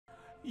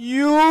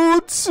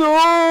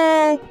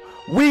YouTube,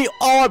 we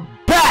are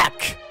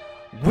back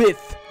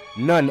with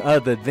none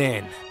other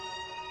than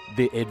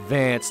the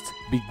advanced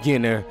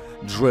beginner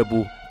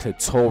dribble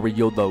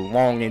tutorial, the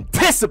long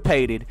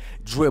anticipated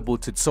dribble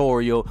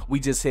tutorial.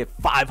 We just hit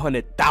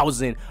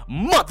 500,000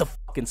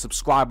 motherfucking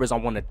subscribers. I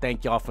want to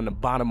thank y'all from the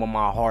bottom of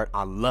my heart.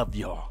 I love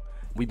y'all.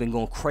 We've been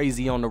going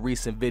crazy on the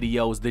recent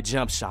videos, the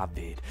jump shot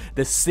vid,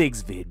 the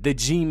SIGs vid, the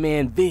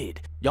G-Man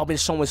vid. Y'all been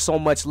showing so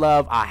much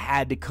love, I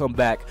had to come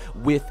back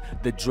with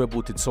the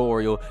dribble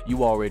tutorial.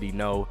 You already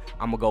know.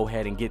 I'm gonna go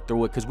ahead and get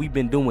through it because we've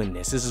been doing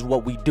this. This is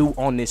what we do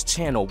on this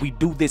channel. We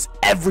do this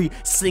every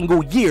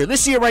single year.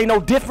 This year ain't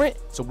no different.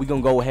 So we're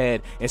gonna go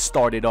ahead and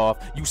start it off.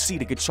 You see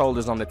the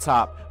controllers on the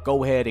top.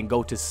 Go ahead and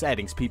go to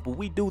settings, people.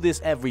 We do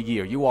this every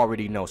year. You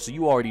already know. So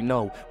you already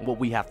know what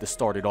we have to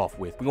start it off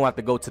with. We're gonna have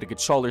to go to the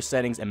controller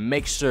settings and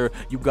make sure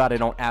you got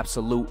it on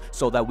absolute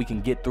so that we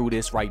can get through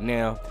this right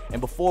now.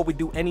 And before we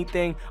do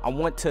anything, I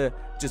want to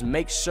just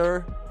make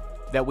sure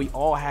that we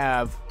all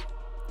have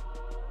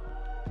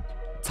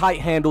Tight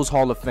Handles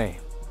Hall of Fame.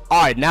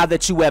 All right, now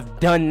that you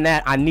have done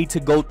that, I need to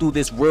go through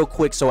this real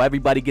quick so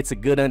everybody gets a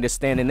good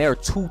understanding. There are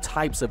two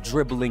types of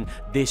dribbling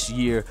this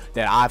year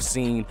that I've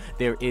seen.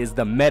 There is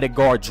the meta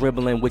guard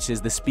dribbling, which is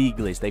the speed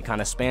glitch. They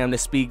kind of spam the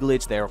speed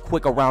glitch. They're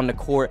quick around the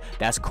court.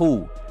 That's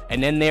cool.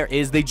 And then there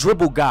is the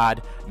dribble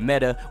god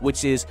meta,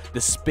 which is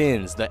the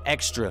spins, the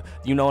extra,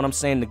 you know what I'm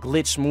saying, the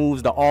glitch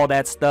moves, the all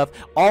that stuff.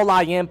 All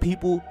I am,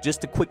 people,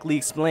 just to quickly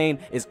explain,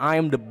 is I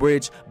am the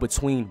bridge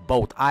between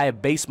both. I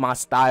have based my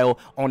style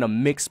on a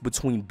mix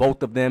between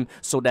both of them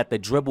so that the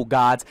dribble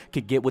gods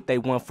could get what they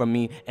want from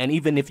me. And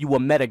even if you a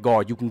meta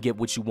guard, you can get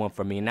what you want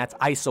from me. And that's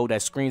ISO,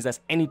 that's screens, that's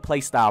any play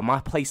style. My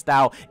play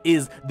style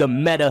is the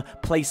meta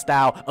play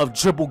style of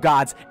dribble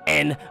gods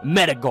and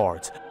meta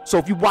guards. So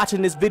if you're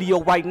watching this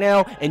video right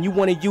now and you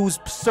want to use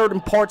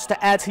certain parts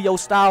to add to your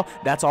style,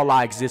 that's all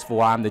I exist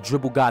for. I'm the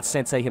dribble god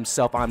sensei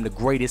himself. I'm the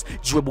greatest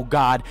dribble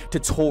god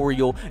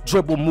tutorial,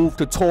 dribble move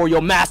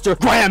tutorial master,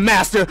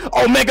 grandmaster,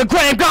 omega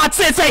grand god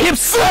sensei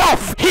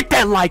himself. Hit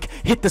that like,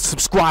 hit the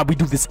subscribe. We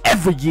do this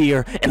every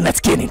year, and let's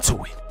get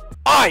into it.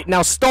 Alright,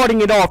 now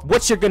starting it off,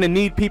 what you're gonna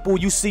need, people,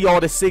 you see all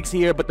the SIGs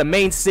here, but the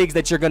main SIGs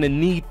that you're gonna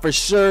need for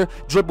sure,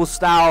 dribble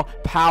style,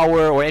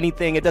 power, or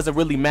anything, it doesn't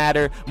really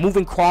matter.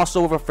 Moving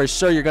crossover, for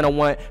sure, you're gonna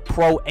want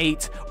Pro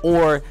 8,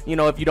 or, you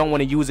know, if you don't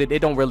want to use it, it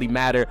don't really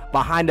matter.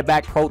 Behind the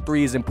back, Pro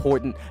 3 is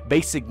important.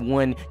 Basic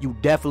 1, you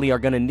definitely are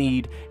gonna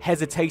need.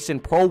 Hesitation,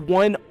 Pro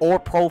 1 or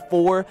Pro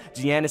 4.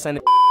 Giannis and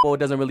it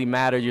doesn't really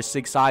matter. Your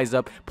 6 size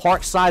up.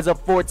 Park size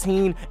up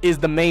 14 is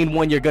the main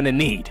one you're gonna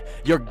need.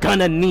 You're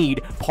gonna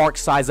need Park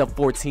size up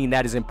 14.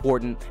 That is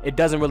important. It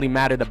doesn't really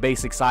matter the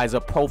basic size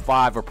up, Pro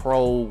 5 or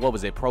Pro, what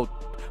was it, Pro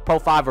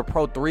 5 or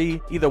Pro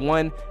 3, either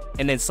one.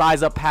 And then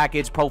size up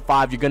package, Pro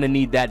 5, you're gonna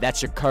need that.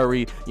 That's your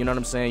Curry, you know what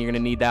I'm saying? You're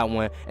gonna need that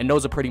one. And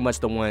those are pretty much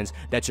the ones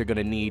that you're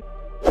gonna need.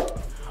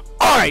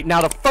 Alright,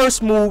 now the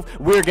first move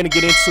we're going to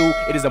get into,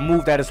 it is a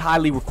move that is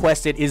highly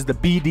requested, is the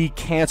BD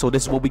cancel.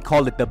 This is what we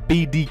call it, the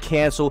BD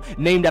cancel,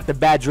 named after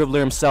Bad Dribbler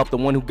himself, the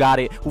one who got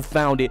it, who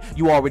found it.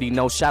 You already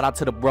know, shout out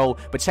to the bro.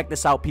 But check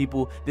this out,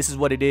 people. This is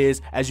what it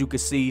is. As you can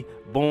see,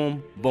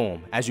 boom,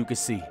 boom, as you can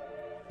see.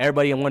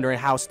 Everybody wondering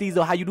how,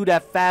 Steezo, how you do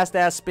that fast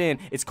ass spin?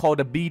 It's called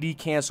a BD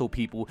cancel,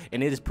 people,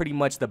 and it is pretty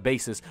much the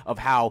basis of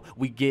how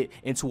we get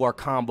into our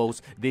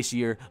combos this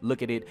year.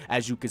 Look at it,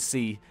 as you can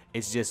see,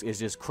 it's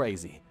just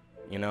crazy,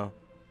 you know.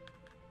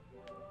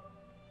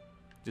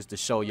 Just to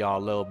show y'all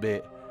a little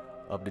bit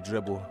of the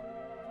dribble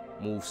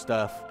move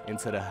stuff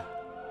into the...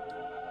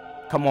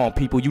 Come on,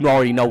 people, you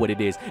already know what it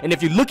is. And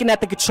if you're looking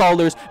at the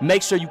controllers,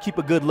 make sure you keep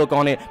a good look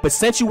on it. But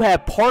since you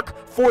have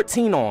Park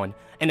 14 on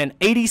and an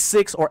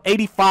 86 or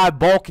 85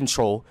 ball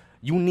control,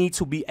 you need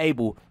to be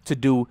able to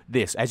do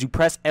this. As you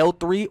press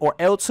L3 or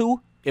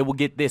L2, it will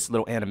get this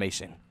little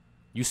animation.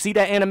 You see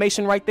that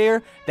animation right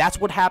there? That's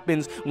what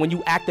happens when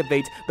you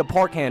activate the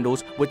Park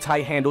handles with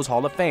Tight Handles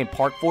Hall of Fame,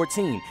 Park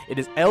 14. It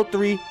is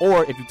L3,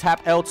 or if you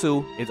tap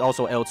L2, it's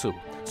also L2.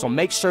 So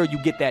make sure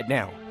you get that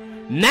down.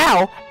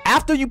 Now,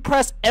 after you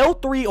press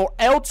L3 or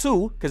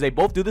L2, because they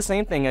both do the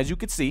same thing, as you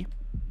can see,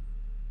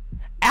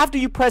 after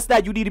you press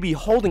that, you need to be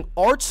holding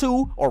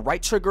R2 or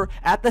right trigger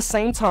at the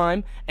same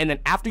time. And then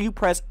after you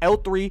press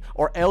L3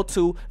 or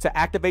L2 to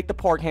activate the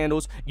Park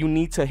handles, you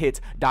need to hit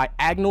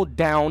diagonal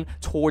down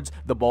towards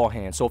the ball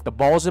hand. So if the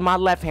ball's in my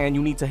left hand,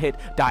 you need to hit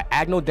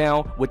diagonal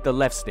down with the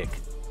left stick.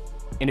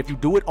 And if you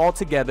do it all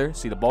together,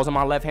 see the ball's in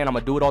my left hand, I'm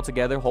gonna do it all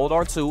together. Hold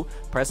R2,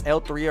 press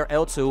L3 or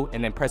L2,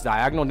 and then press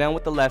diagonal down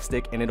with the left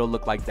stick, and it'll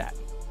look like that.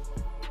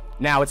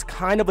 Now, it's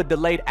kind of a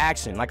delayed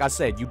action. Like I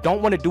said, you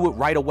don't want to do it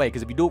right away,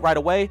 because if you do it right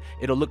away,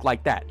 it'll look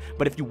like that.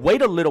 But if you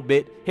wait a little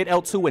bit, hit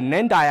L2 and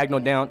then diagonal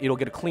down, it'll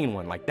get a clean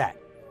one like that,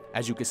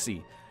 as you can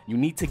see. You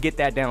need to get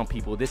that down,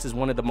 people. This is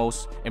one of the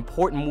most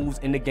important moves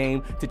in the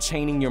game to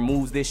chaining your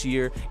moves this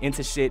year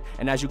into shit.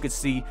 And as you can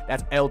see,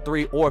 that's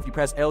L3, or if you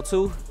press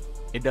L2,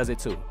 it does it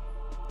too.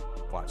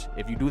 Watch.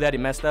 If you do that, it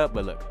messed up,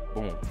 but look.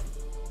 Boom.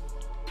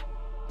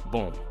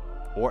 Boom.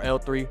 or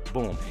L3,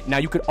 boom. Now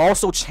you could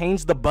also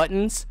change the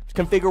buttons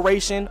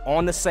configuration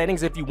on the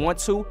settings if you want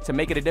to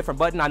make it a different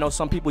button. I know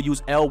some people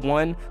use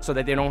L1 so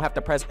that they don't have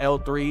to press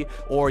L3,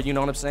 or you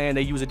know what I'm saying,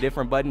 they use a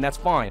different button. That's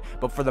fine,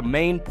 but for the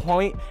main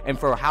point and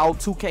for how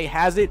 2K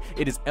has it,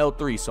 it is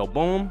L3. So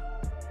boom,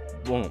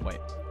 boom, wait,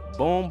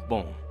 boom,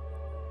 boom,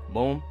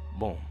 boom,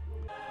 boom.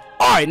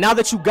 All right, now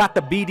that you got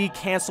the BD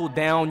cancel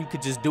down, you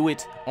could just do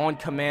it on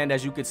command,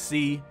 as you could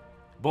see.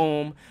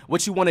 Boom.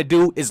 What you want to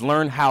do is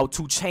learn how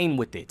to chain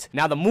with it.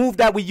 Now, the move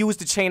that we use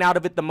to chain out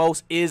of it the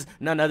most is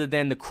none other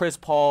than the Chris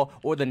Paul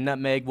or the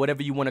nutmeg,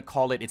 whatever you want to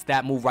call it. It's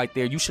that move right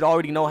there. You should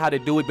already know how to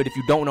do it, but if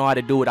you don't know how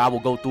to do it, I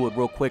will go through it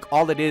real quick.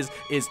 All it is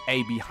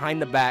a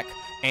behind the back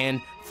and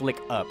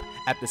flick up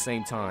at the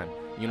same time.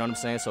 You know what I'm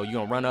saying? So you're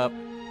going to run up,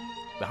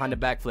 behind the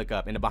back, flick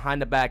up. And the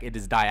behind the back, it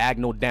is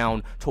diagonal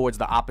down towards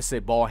the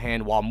opposite ball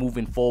hand while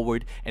moving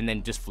forward, and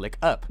then just flick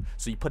up.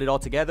 So you put it all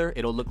together,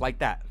 it'll look like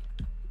that.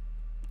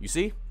 You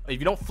see? If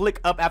you don't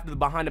flick up after the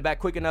behind the back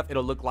quick enough,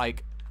 it'll look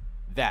like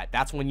that.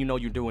 That's when you know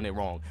you're doing it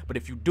wrong. But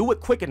if you do it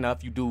quick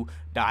enough, you do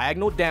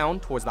diagonal down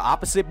towards the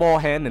opposite ball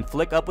hand and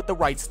flick up with the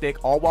right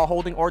stick, all while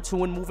holding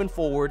R2 and moving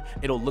forward,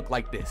 it'll look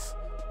like this.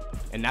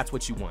 And that's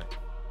what you want.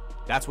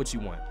 That's what you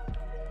want.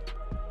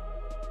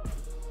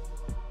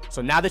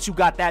 So now that you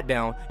got that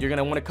down, you're going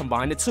to want to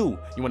combine the two.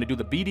 You want to do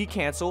the BD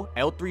cancel,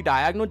 L3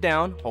 diagonal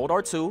down, hold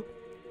R2.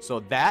 So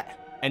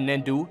that, and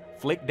then do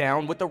flick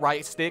down with the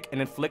right stick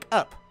and then flick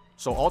up.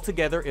 So all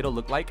together, it'll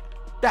look like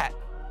that.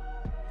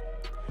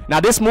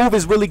 Now, this move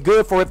is really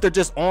good for if they're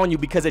just on you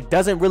because it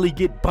doesn't really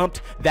get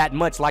bumped that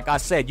much. Like I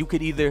said, you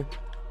could either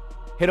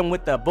hit them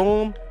with the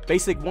boom,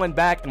 basic one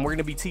back, and we're going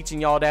to be teaching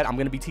y'all that. I'm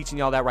going to be teaching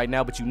y'all that right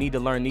now, but you need to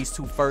learn these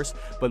two first.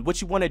 But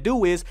what you want to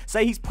do is,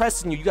 say he's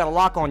pressing you, you got a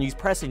lock on you, he's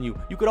pressing you.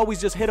 You could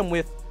always just hit him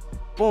with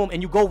boom,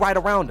 and you go right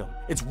around him.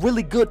 It's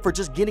really good for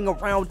just getting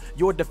around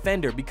your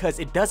defender because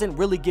it doesn't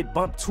really get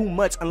bumped too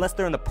much unless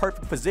they're in the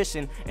perfect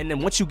position. And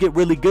then once you get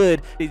really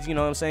good, you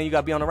know what I'm saying, you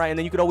got to be on the right, and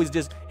then you could always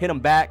just hit him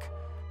back.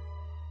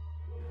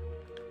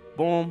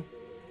 Boom.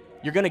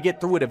 You're going to get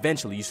through it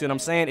eventually. You see what I'm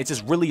saying? It's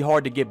just really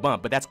hard to get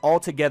bumped. But that's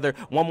all together.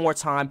 One more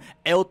time.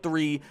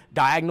 L3,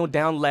 diagonal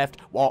down left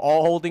while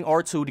all holding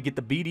R2 to get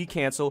the BD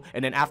cancel.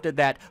 And then after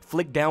that,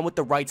 flick down with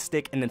the right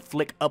stick and then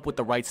flick up with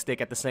the right stick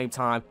at the same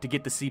time to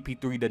get the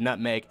CP3, the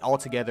nutmeg. All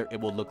together,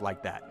 it will look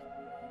like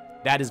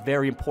that. That is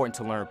very important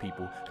to learn,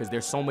 people, because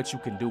there's so much you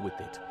can do with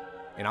it.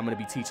 And I'm going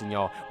to be teaching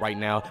y'all right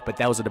now. But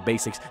those are the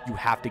basics. You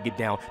have to get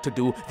down to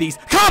do these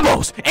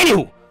combos.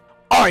 Anywho.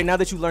 All right, now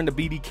that you learned the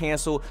BD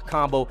cancel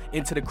combo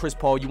into the Chris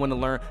Paul, you want to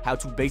learn how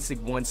to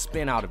basic one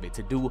spin out of it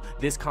to do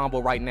this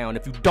combo right now. And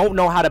if you don't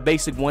know how to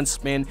basic one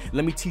spin,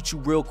 let me teach you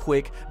real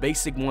quick.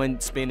 Basic one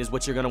spin is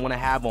what you're going to want to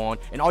have on.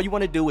 And all you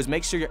want to do is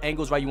make sure your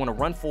angle's right. You want to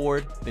run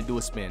forward, then do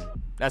a spin.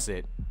 That's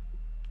it.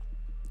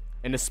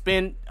 And the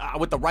spin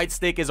with the right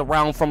stick is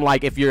around from,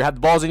 like, if you have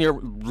the balls in your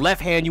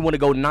left hand, you want to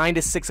go 9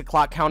 to 6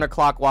 o'clock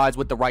counterclockwise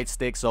with the right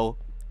stick. So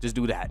just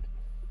do that.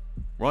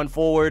 Run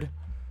forward,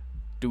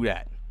 do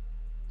that.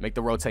 Make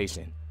the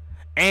rotation.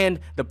 And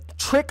the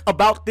trick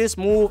about this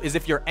move is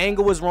if your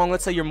angle is wrong,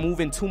 let's say you're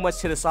moving too much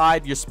to the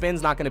side, your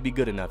spin's not going to be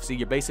good enough. See,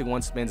 your basic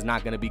one spin's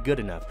not going to be good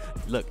enough.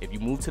 Look, if you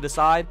move to the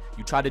side,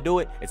 you try to do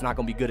it, it's not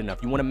going to be good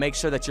enough. You want to make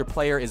sure that your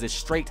player is as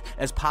straight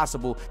as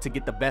possible to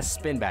get the best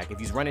spin back. If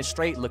he's running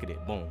straight, look at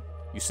it. Boom.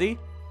 You see?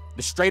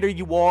 The straighter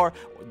you are,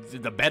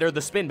 the better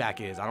the spin back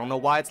is. I don't know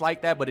why it's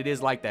like that, but it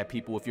is like that,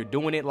 people. If you're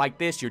doing it like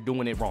this, you're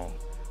doing it wrong.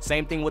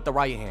 Same thing with the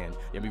right hand.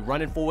 You'll be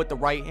running forward with the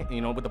right hand,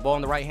 you know, with the ball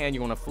in the right hand. You're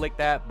going to flick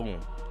that, boom.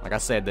 Like I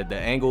said, the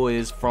angle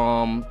is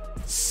from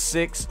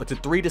 3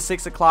 to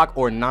 6 o'clock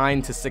or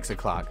 9 to 6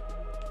 o'clock,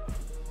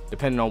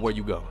 depending on where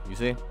you go, you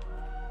see? And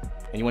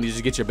you want to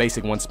just get your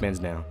basic one spins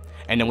down.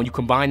 And then when you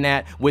combine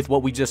that with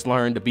what we just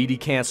learned, the BD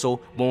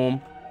cancel,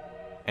 boom,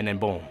 and then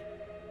boom.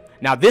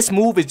 Now, this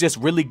move is just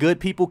really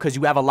good, people, because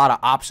you have a lot of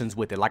options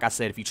with it. Like I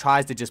said, if he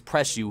tries to just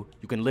press you,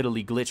 you can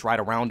literally glitch right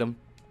around him.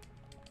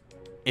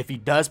 If he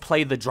does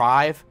play the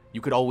drive, you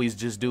could always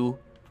just do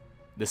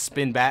the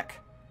spin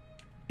back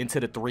into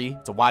the 3.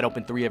 It's a wide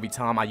open 3 every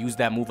time. I use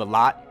that move a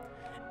lot.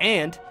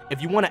 And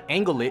if you want to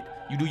angle it,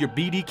 you do your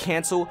BD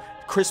cancel,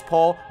 Chris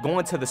Paul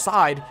going to the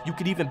side. You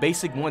could even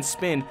basic one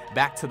spin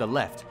back to the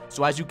left.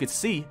 So as you could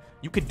see,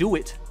 you could do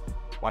it.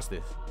 Watch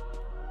this.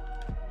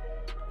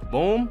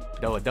 Boom.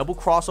 Do a double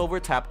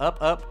crossover, tap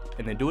up, up,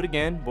 and then do it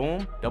again.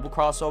 Boom. Double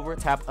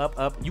crossover, tap up,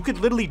 up. You could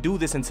literally do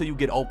this until you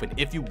get open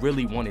if you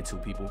really wanted to,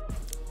 people.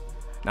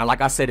 Now,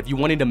 like I said, if you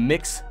wanted to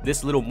mix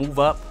this little move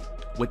up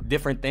with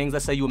different things,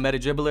 let's say you a meta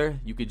dribbler,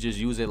 you could just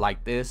use it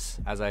like this,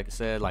 as I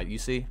said, like you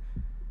see,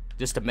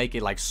 just to make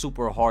it like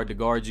super hard to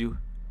guard you.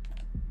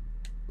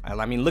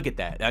 I mean, look at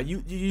that.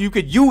 You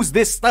could use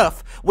this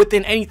stuff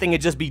within anything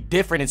and just be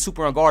different and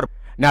super unguardable.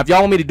 Now, if y'all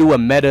want me to do a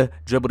meta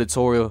dribble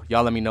tutorial,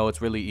 y'all let me know.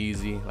 It's really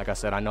easy. Like I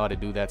said, I know how to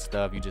do that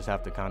stuff. You just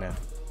have to kind of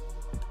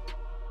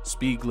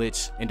speed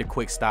glitch into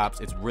quick stops.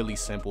 It's really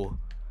simple.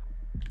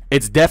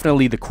 It's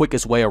definitely the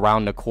quickest way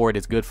around the court.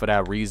 It's good for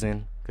that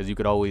reason because you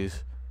could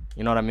always,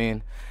 you know what I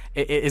mean?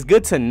 It's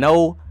good to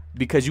know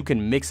because you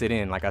can mix it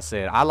in. Like I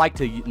said, I like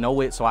to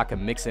know it so I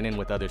can mix it in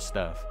with other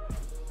stuff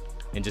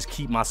and just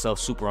keep myself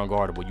super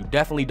unguardable. You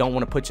definitely don't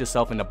want to put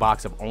yourself in the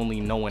box of only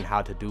knowing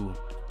how to do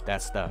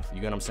that stuff.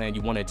 You get what I'm saying?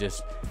 You want to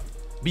just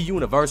be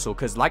universal,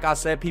 because like I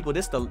said, people,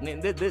 this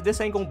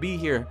ain't gonna be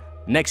here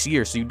next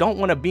year. So you don't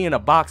want to be in a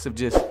box of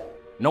just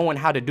knowing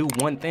how to do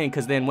one thing,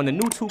 because then when the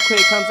new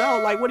 2K comes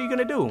out, like, what are you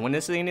gonna do when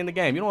this ain't in the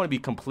game? You don't want to be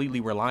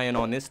completely reliant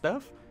on this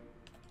stuff.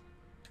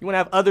 You want to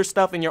have other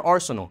stuff in your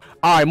arsenal.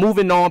 All right,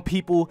 moving on,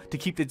 people. To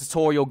keep the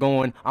tutorial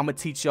going, I'm gonna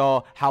teach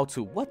y'all how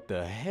to, what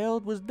the hell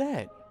was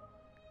that?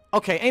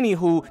 Okay,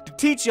 anywho, to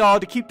teach y'all,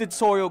 to keep the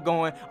tutorial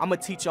going, I'm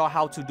gonna teach y'all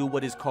how to do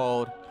what is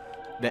called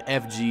the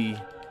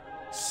FG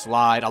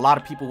slide. A lot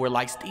of people were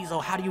like,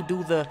 Steezo, how do you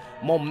do the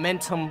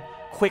momentum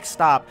quick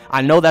stop?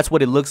 I know that's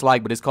what it looks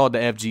like, but it's called the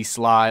FG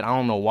slide. I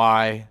don't know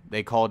why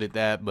they called it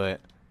that,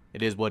 but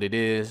it is what it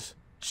is.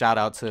 Shout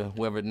out to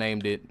whoever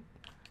named it.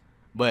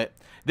 But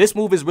this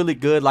move is really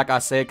good, like I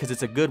said, because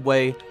it's a good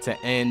way to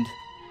end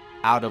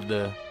out of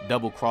the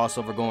double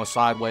crossover going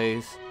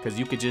sideways, because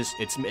you could just,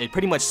 it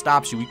pretty much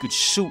stops you. You could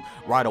shoot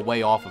right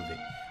away off of it.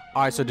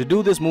 All right, so to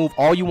do this move,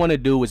 all you want to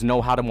do is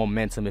know how to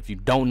momentum. If you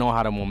don't know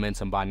how to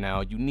momentum by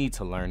now, you need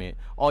to learn it.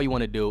 All you want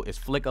to do is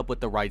flick up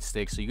with the right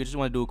stick. So you just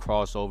want to do a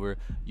crossover.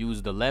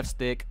 Use the left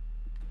stick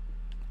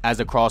as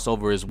a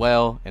crossover as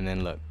well. And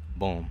then look,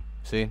 boom.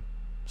 See?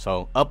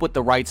 So up with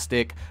the right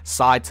stick,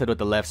 side to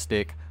the left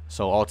stick.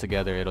 So all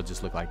together, it'll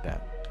just look like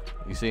that.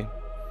 You see?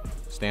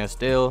 Stand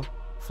still,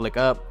 flick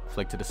up,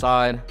 flick to the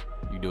side.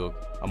 You do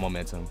a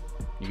momentum.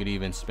 You could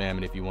even spam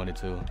it if you wanted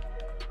to,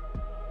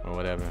 or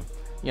whatever.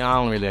 Yeah, I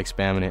don't really like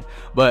spamming it.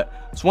 But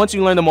so once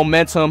you learn the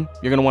momentum,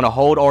 you're going to want to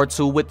hold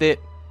R2 with it.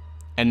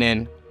 And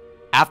then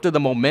after the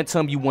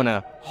momentum, you want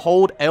to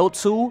hold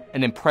L2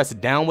 and then press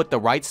down with the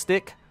right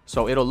stick.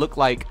 So it'll look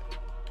like,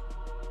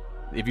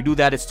 if you do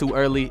that, it's too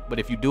early. But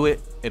if you do it,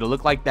 it'll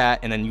look like that.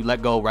 And then you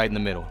let go right in the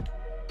middle.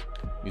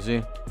 You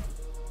see?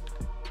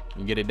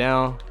 You get it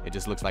down. It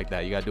just looks like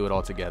that. You got to do it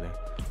all together.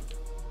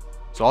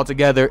 So all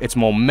together, it's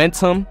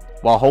momentum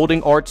while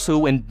holding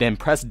R2 and then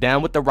press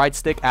down with the right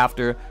stick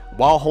after,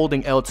 while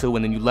holding L2,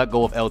 and then you let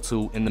go of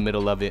L2 in the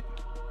middle of it,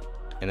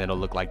 and it'll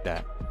look like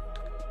that.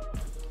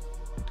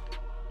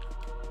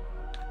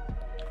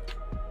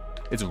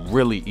 It's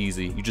really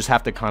easy. You just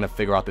have to kind of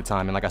figure out the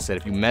time. And like I said,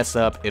 if you mess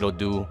up, it'll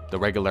do the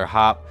regular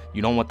hop.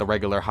 You don't want the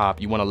regular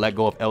hop. You want to let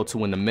go of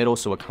L2 in the middle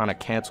so it kind of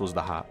cancels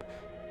the hop.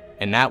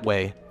 And that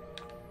way,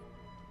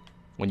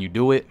 when you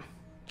do it,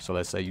 so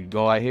let's say you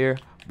go out here,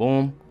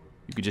 boom,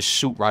 you could just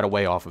shoot right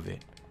away off of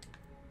it.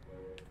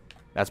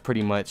 That's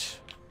pretty much,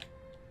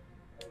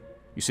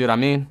 you see what I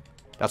mean?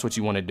 That's what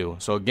you want to do.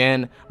 So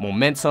again,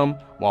 momentum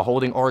while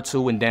holding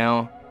R2 and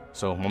down.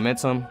 So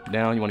momentum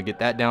down, you want to get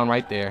that down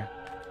right there.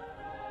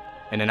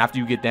 And then after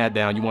you get that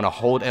down, you want to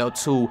hold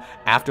L2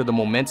 after the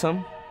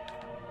momentum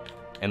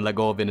and let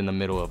go of it in the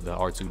middle of the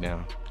R2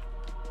 down.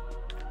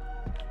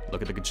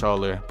 Look at the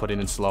controller, put it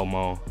in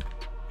slow-mo.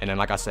 And then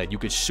like I said, you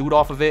could shoot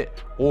off of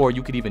it, or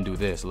you could even do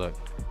this, look.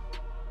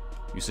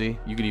 You see?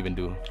 You could even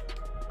do.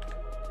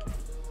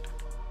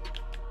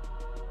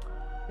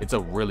 It's a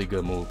really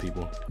good move,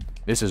 people.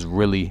 This is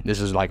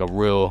like a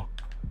real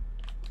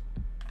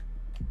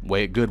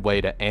good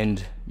way to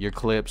end your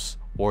clips,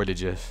 or to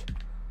just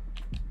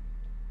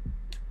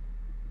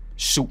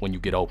shoot when you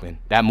get open.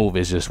 That move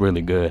is just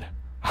really good.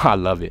 I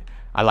love it.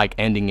 I like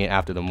ending it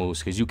after the moves,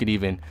 because you could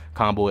even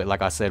combo it,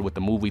 like I said, with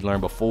the move we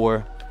learned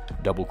before.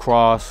 Double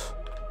cross.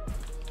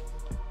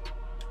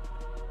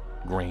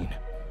 Green.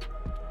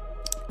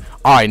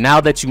 All right, now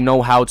that you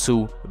know how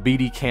to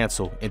BD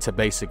cancel into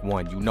basic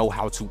 1, you know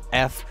how to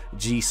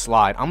FG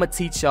slide. I'm going to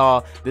teach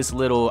y'all this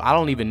little, I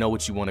don't even know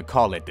what you want to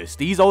call it, the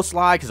Steezo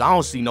slide, because I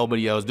don't see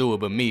nobody else do it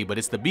but me. But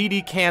it's the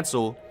BD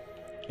cancel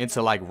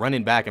into like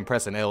running back and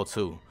pressing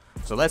L2.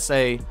 So let's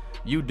say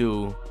you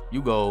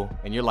go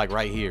and you're like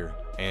right here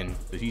and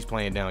he's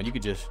playing down. You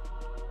could just,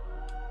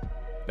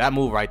 that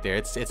move right there,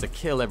 it's a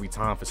kill every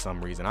time for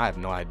some reason. I have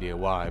no idea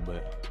why,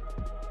 but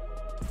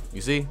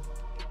you see?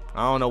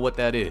 I don't know what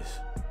that is.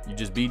 You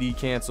just BD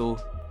cancel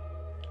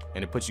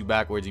and it puts you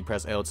backwards. You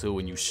press L2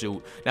 and you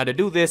shoot. Now to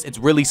do this, it's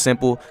really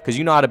simple, because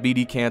you know how to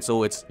BD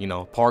cancel. It's, you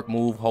know, park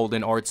move,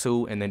 holding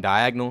R2 and then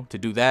diagonal to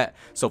do that.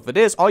 So for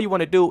this, all you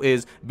want to do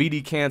is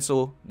BD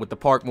cancel with the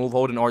park move,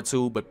 holding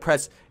R2, but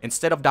press,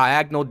 instead of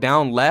diagonal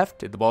down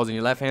left, if the ball's in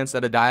your left hand,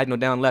 instead of diagonal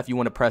down left, you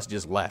want to press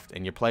just left,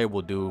 and your player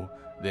will do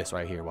this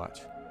right here. Watch.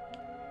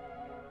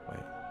 Wait.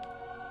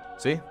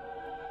 See?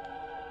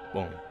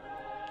 Boom.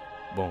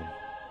 Boom.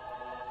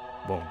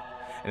 Boom.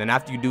 And then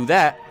after you do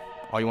that,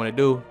 all you want to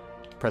do,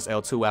 press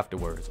L2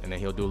 afterwards, and then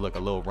he'll do like a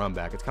little run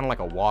back. It's kind of like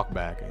a walk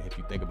back if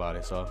you think about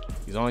it. So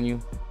he's on you.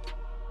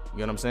 You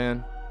know what I'm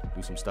saying?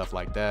 Do some stuff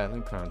like that. Let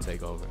me kind of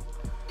take over.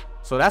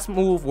 So that's a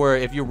move where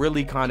if you're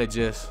really kind of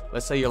just,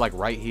 let's say you're like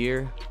right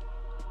here.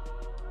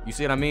 You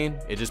see what I mean?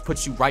 It just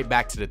puts you right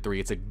back to the 3.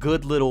 It's a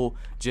good little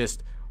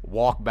just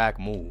walk back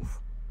move.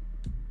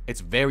 It's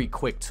very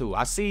quick too.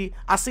 I see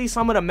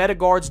some of the meta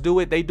guards do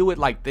it. They do it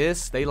like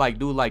this. They like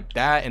do like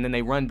that, and then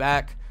they run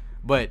back.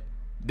 But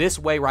This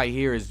way right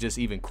here is just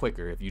even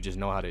quicker if you just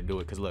know how to do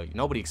it. Because look,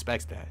 nobody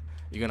expects that.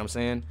 You get what I'm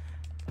saying?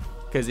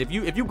 Because if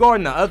you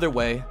guarding the other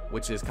way,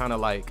 which is kind of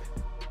like,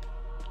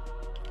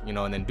 you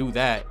know, and then do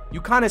that, you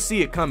kind of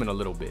see it coming a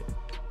little bit.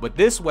 But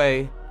this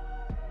way,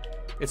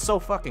 it's so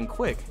fucking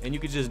quick, and you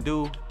could just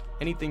do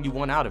anything you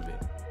want out of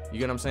it. You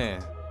get what I'm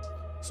saying?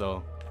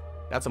 So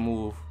that's a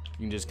move.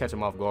 You can just catch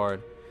them off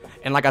guard.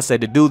 And like I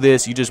said, to do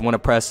this, you just want to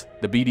press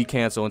the BD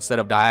cancel. Instead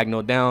of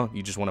diagonal down,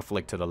 you just want to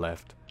flick to the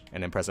left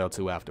and then press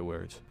L2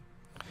 afterwards.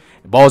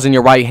 The ball's in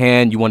your right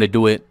hand, you want to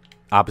do it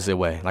opposite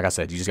way. Like I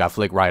said, you just got to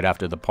flick right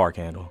after the park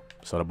handle.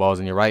 So the ball's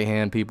in your right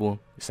hand, people.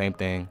 Same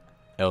thing.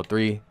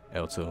 L3,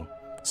 L2.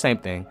 Same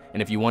thing.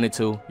 And if you wanted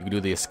to, you can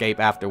do the escape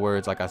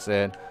afterwards. Like I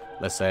said,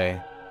 let's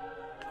say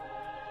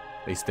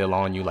they still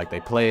on you like they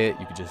play it.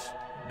 You could just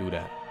do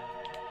that.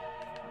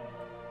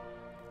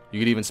 You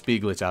could even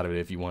speed glitch out of it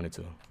if you wanted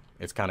to.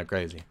 It's kind of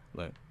crazy.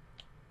 Look.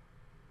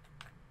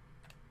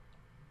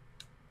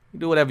 You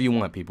do whatever you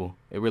want, people.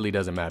 It really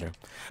doesn't matter.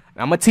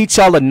 Now, I'm going to teach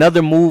y'all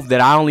another move that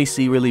I only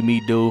see really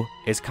me do.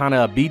 It's kind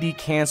of a BD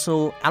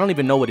cancel. I don't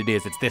even know what it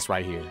is. It's this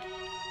right here.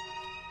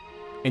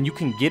 And you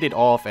can get it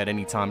off at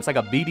any time. It's like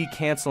a BD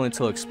cancel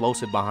into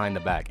explosive behind the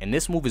back. And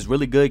this move is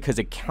really good because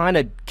it kind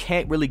of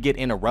can't really get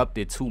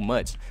interrupted too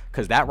much.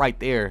 Because that right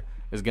there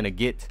is going to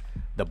get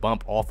the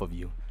bump off of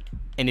you.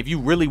 And if you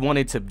really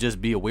wanted to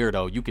just be a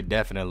weirdo, you could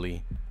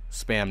definitely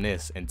spam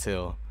this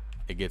until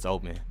it gets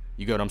open.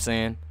 You get what I'm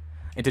saying?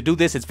 And to do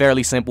this, it's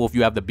fairly simple. If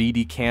you have the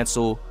BD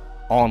cancel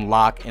on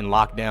lock and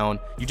lockdown,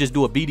 you just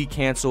do a BD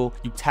cancel,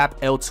 you tap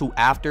L2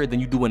 after, then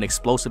you do an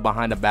explosive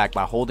behind the back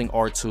by holding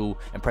R2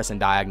 and pressing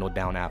diagonal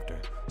down after.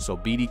 So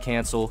BD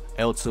cancel,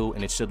 L2,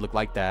 and it should look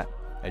like that,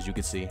 as you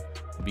can see.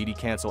 BD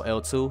cancel,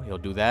 L2, he'll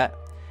do that.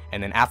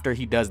 And then after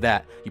he does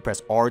that, you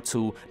press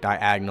R2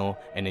 diagonal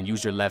and then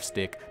use your left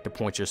stick to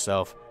point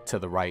yourself to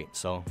the right.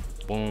 So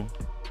boom,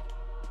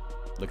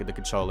 look at the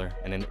controller.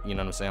 And then, you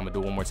know what I'm saying, I'm gonna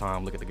do it one more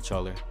time. Look at the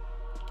controller.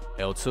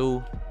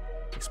 L2,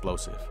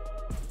 explosive.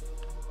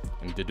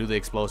 And to do the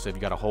explosive,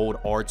 you gotta hold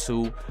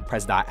R2,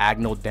 press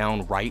diagonal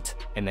down right,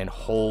 and then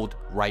hold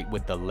right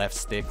with the left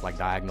stick, like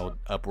diagonal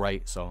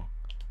upright. So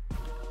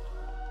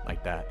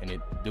like that. And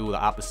it do the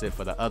opposite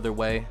for the other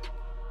way.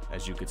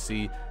 As you can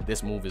see,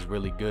 this move is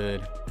really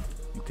good.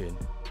 You could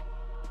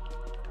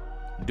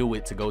do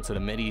it to go to the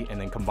midi and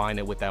then combine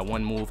it with that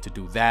one move to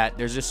do that.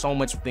 There's just so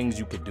much things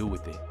you could do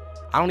with it.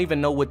 I don't even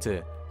know what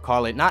to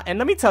call it. And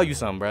let me tell you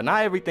something, bro.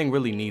 Not everything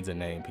really needs a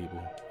name, people.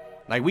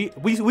 Like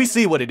we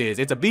see what it is.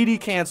 It's a BD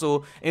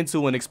cancel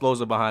into an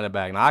explosive behind the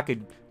back. Now I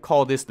could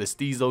call this the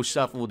Steezo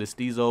shuffle, the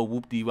Steezo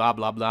whoop-de blah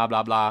blah blah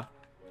blah blah.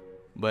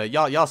 But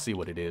y'all see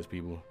what it is,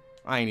 people.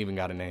 I ain't even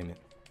gotta name it.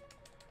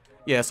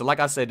 Yeah, so like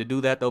I said, to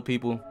do that though,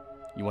 people,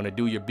 you want to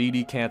do your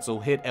BD cancel,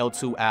 hit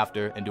L2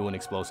 after, and do an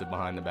explosive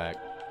behind the back.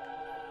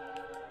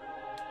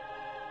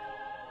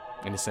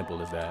 And as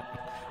simple as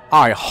that.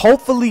 Alright,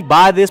 hopefully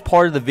by this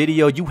part of the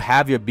video, you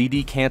have your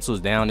BD cancels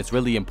down. It's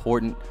really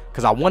important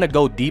because I want to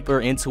go deeper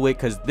into it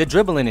because the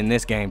dribbling in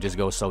this game just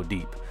goes so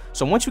deep.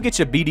 So once you get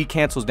your BD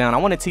cancels down, I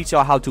want to teach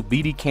y'all how to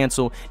BD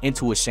cancel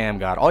into a sham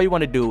god. All you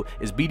want to do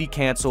is BD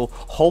cancel,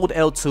 hold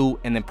L2,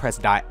 and then press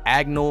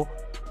diagonal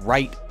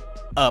right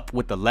up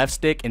with the left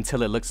stick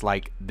until it looks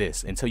like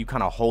this, until you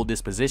kind of hold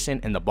this position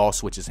and the ball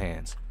switches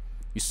hands.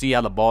 You see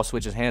how the ball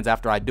switches hands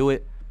after I do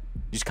it?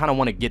 You just kind of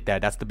want to get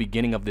that. That's the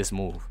beginning of this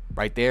move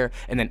right there.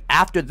 And then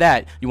after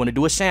that, you want to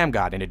do a sham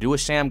god. And to do a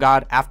sham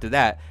god after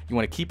that, you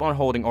want to keep on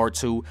holding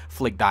R2,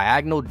 flick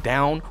diagonal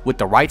down with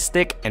the right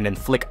stick, and then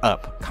flick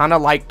up. Kind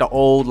of like the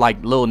old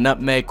like little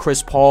nutmeg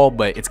Chris Paul,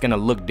 but it's going to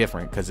look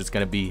different because it's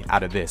going to be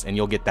out of this. And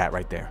you'll get that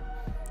right there.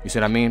 You see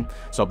what I mean?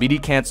 So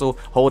BD cancel,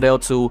 hold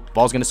L2,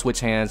 ball's going to switch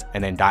hands,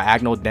 and then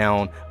diagonal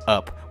down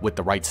up with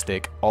the right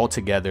stick all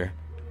together.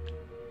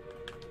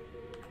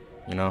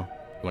 You know,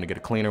 you want to get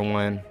a cleaner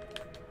one.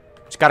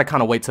 Just got to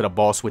kind of wait till the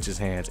ball switches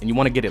hands, and you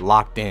want to get it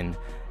locked in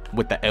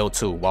with the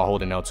L2 while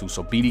holding L2.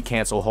 So BD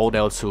cancel, hold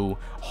L2,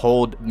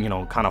 hold, you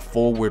know, kind of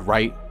forward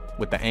right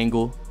with the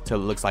angle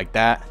till it looks like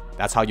that.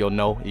 That's how you'll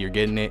know you're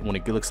getting it, when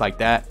it looks like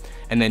that.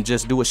 And then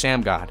just do a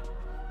sham god.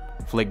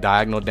 Flick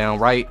diagonal down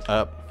right,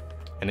 up,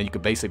 and then you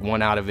could basic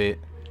one out of it.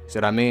 See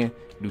what I mean?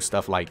 Do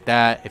stuff like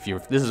that. If you're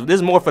this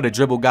is more for the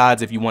dribble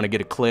gods if you want to get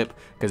a clip,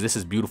 because this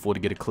is beautiful to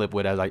get a clip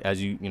with,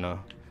 as you know,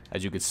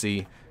 as you can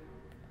see.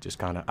 Just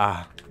kind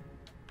of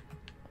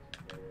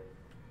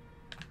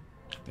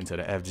into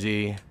the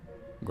FG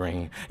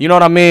green, you know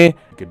what I mean?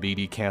 You could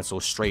BD cancel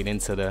straight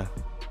into the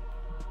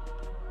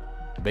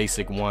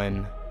basic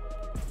one.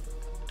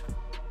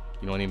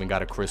 You don't even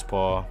got a Chris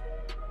Paul.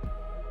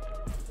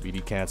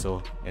 BD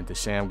cancel into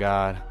sham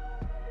god.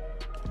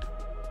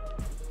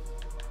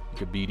 You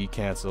could BD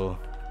cancel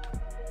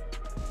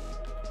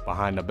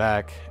behind the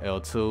back,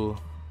 L2.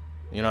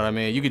 You know what I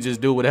mean? You could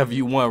just do whatever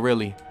you want,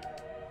 really.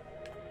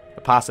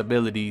 The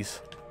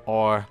possibilities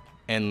are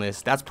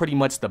endless. That's pretty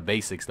much the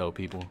basics though,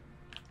 people.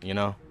 You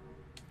know,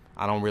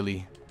 I don't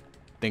really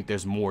think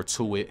there's more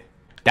to it.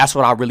 That's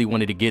what I really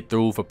wanted to get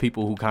through for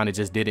people who kind of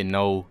just didn't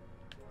know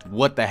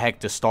what the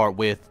heck to start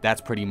with.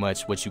 That's pretty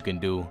much what you can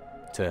do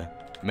to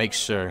make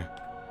sure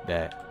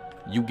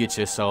that you get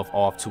yourself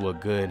off to a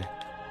good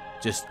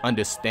just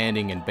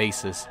understanding and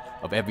basis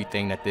of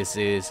everything that this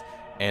is.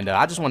 And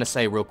I just want to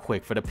say real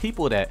quick, for the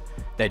people that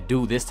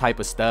do this type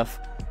of stuff,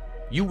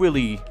 you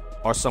really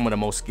are some of the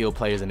most skilled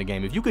players in the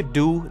game. If you could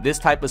do this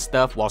type of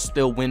stuff while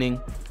still winning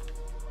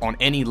on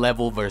any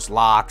level versus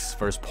locks,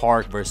 versus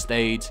park, versus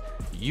stage,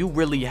 you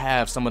really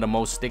have some of the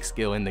most stick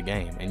skill in the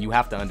game. And you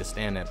have to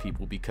understand that,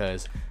 people,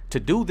 because to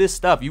do this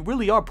stuff, you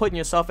really are putting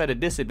yourself at a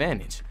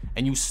disadvantage,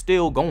 and you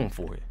still going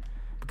for it.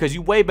 Because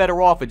you way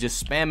better off at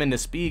just spamming the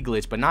speed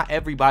glitch, but not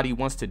everybody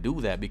wants to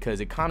do that, because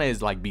it kind of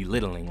is like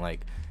belittling.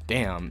 Like,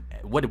 damn,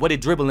 what did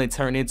dribbling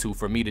turn into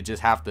for me to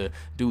just have to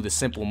do the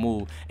simple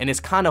move? And it's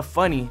kind of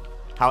funny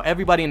how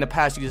everybody in the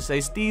past used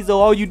to say, Steezo,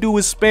 all you do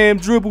is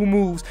spam dribble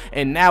moves.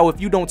 And now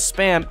if you don't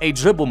spam a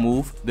dribble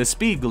move, the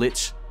speed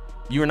glitch,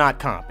 you're not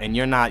comp, and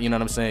you're not, you know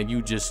what I'm saying,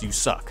 you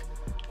suck.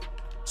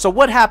 So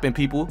what happened,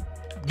 people?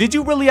 Did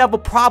you really have a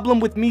problem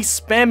with me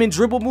spamming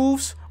dribble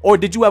moves? Or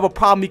did you have a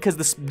problem because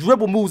the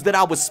dribble moves that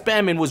I was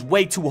spamming was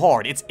way too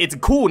hard? It's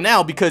cool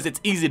now because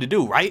it's easy to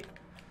do, right?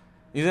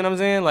 You see what I'm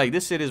saying? Like,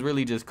 this shit is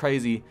really just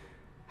crazy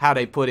how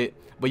they put it.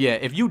 But yeah,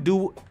 if you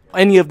do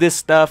any of this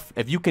stuff,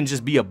 if you can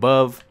just be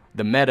above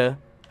the meta,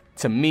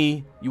 to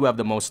me, you have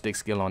the most stick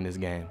skill on this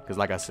game. Because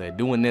like I said,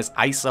 doing this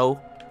ISO,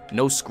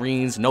 no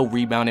screens, no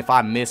rebound. If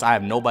I miss, I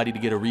have nobody to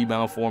get a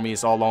rebound for me.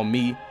 It's all on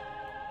me.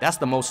 That's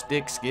the most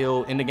stick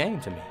skill in the game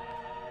to me.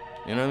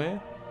 You know what I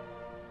mean?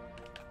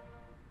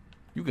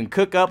 You can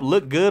cook up,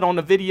 look good on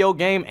the video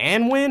game,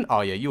 and win.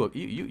 Oh yeah, you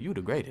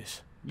the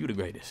greatest. You the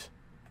greatest.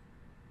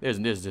 There's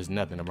just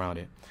nothing around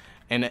it.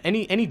 And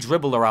any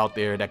dribbler out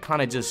there that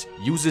kind of just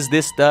uses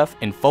this stuff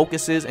and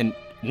focuses and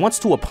wants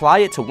to apply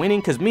it to winning,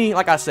 because me,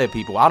 like I said,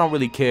 people, I don't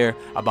really care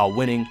about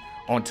winning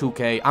on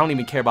 2K. I don't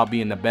even care about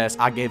being the best.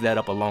 I gave that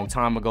up a long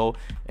time ago.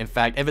 In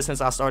fact, ever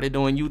since I started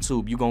doing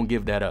YouTube, you gonna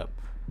give that up.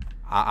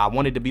 I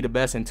wanted to be the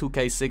best in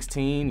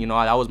 2K16. You know,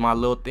 that was my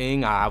little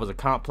thing. I was a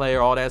comp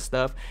player, all that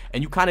stuff.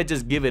 And you kind of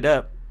just give it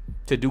up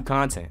to do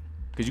content,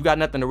 because you got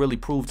nothing to really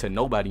prove to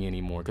nobody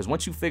anymore. Because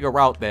once you figure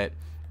out that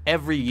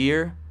every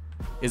year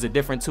is a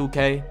different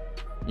 2K,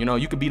 you know,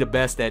 you could be the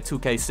best at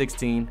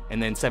 2K16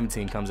 and then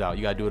 17 comes out.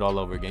 You got to do it all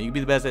over again. You can be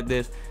the best at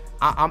this.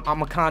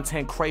 I'm a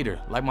content creator,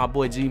 like my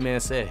boy G-Man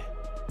said.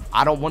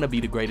 I don't want to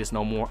be the greatest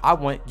no more. I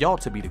want y'all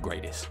to be the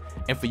greatest.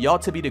 And for y'all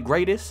to be the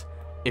greatest,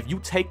 if you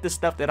take the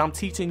stuff that I'm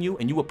teaching you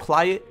and you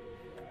apply it,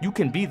 you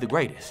can be the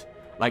greatest.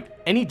 Like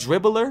any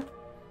dribbler,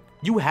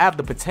 you have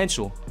the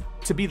potential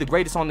to be the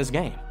greatest on this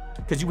game,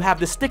 because you have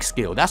the stick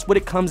skill. That's what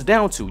it comes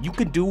down to. You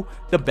can do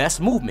the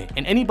best movement,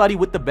 and anybody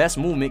with the best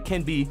movement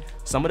can be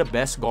some of the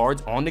best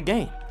guards on the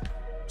game.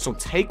 So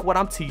take what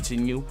I'm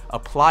teaching you,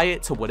 apply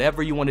it to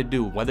whatever you want to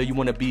do, whether you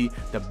want to be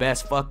the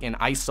best fucking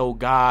ISO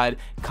god,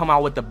 come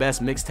out with the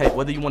best mixtape,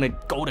 whether you want to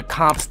go to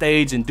comp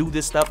stage and do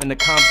this stuff in the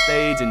comp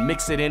stage and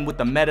mix it in with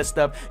the meta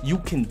stuff. You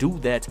can do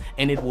that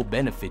and it will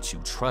benefit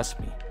you, trust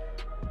me.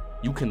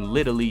 You can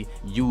literally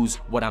use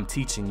what I'm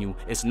teaching you.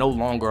 It's no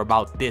longer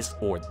about this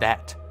or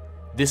that.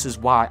 This is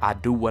why I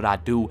do what I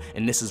do,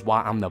 and this is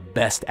why I'm the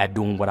best at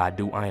doing what I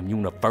do. I am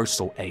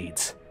universal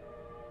AIDS.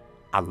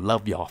 I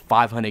love y'all.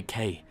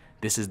 500K.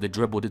 This is the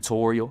dribble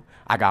tutorial.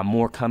 I got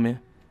more coming.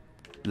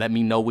 Let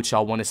me know what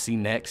y'all want to see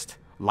next.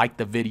 Like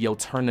the video,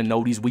 turn the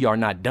noties. We are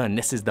not done.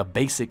 This is the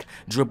basic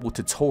dribble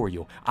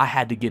tutorial. I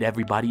had to get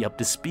everybody up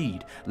to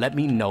speed. Let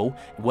me know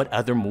what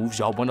other moves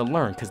y'all want to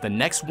learn, because the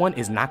next one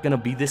is not going to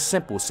be this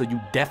simple. So you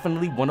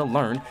definitely want to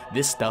learn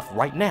this stuff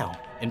right now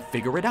and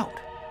figure it out.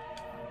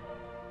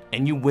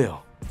 And you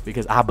will,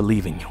 because I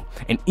believe in you.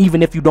 And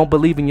even if you don't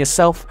believe in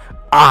yourself,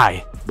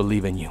 I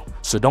believe in you.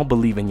 So don't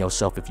believe in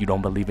yourself if you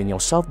don't believe in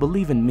yourself.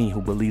 Believe in me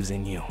who believes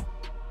in you.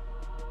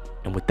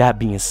 And with that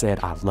being said,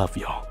 I love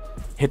y'all.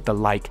 Hit the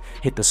like,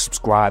 hit the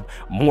subscribe.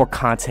 More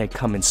content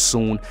coming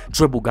soon.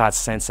 Dribble God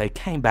Sensei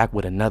came back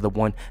with another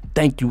one.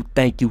 Thank you,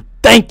 thank you,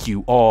 thank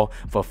you all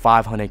for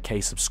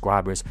 500K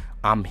subscribers.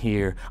 I'm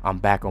here. I'm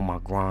back on my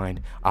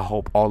grind. I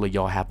hope all of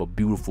y'all have a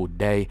beautiful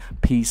day.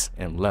 Peace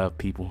and love,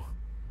 people.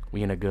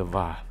 We in a good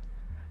vibe.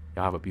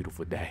 Y'all have a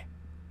beautiful day.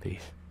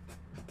 Peace.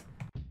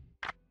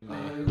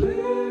 I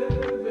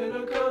live in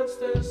a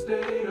constant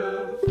state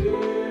of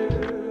fear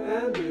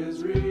and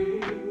misery.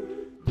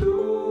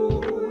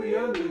 Do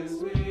you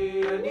miss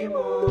me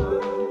anymore?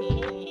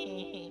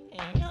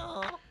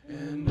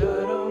 And I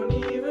don't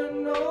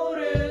even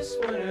notice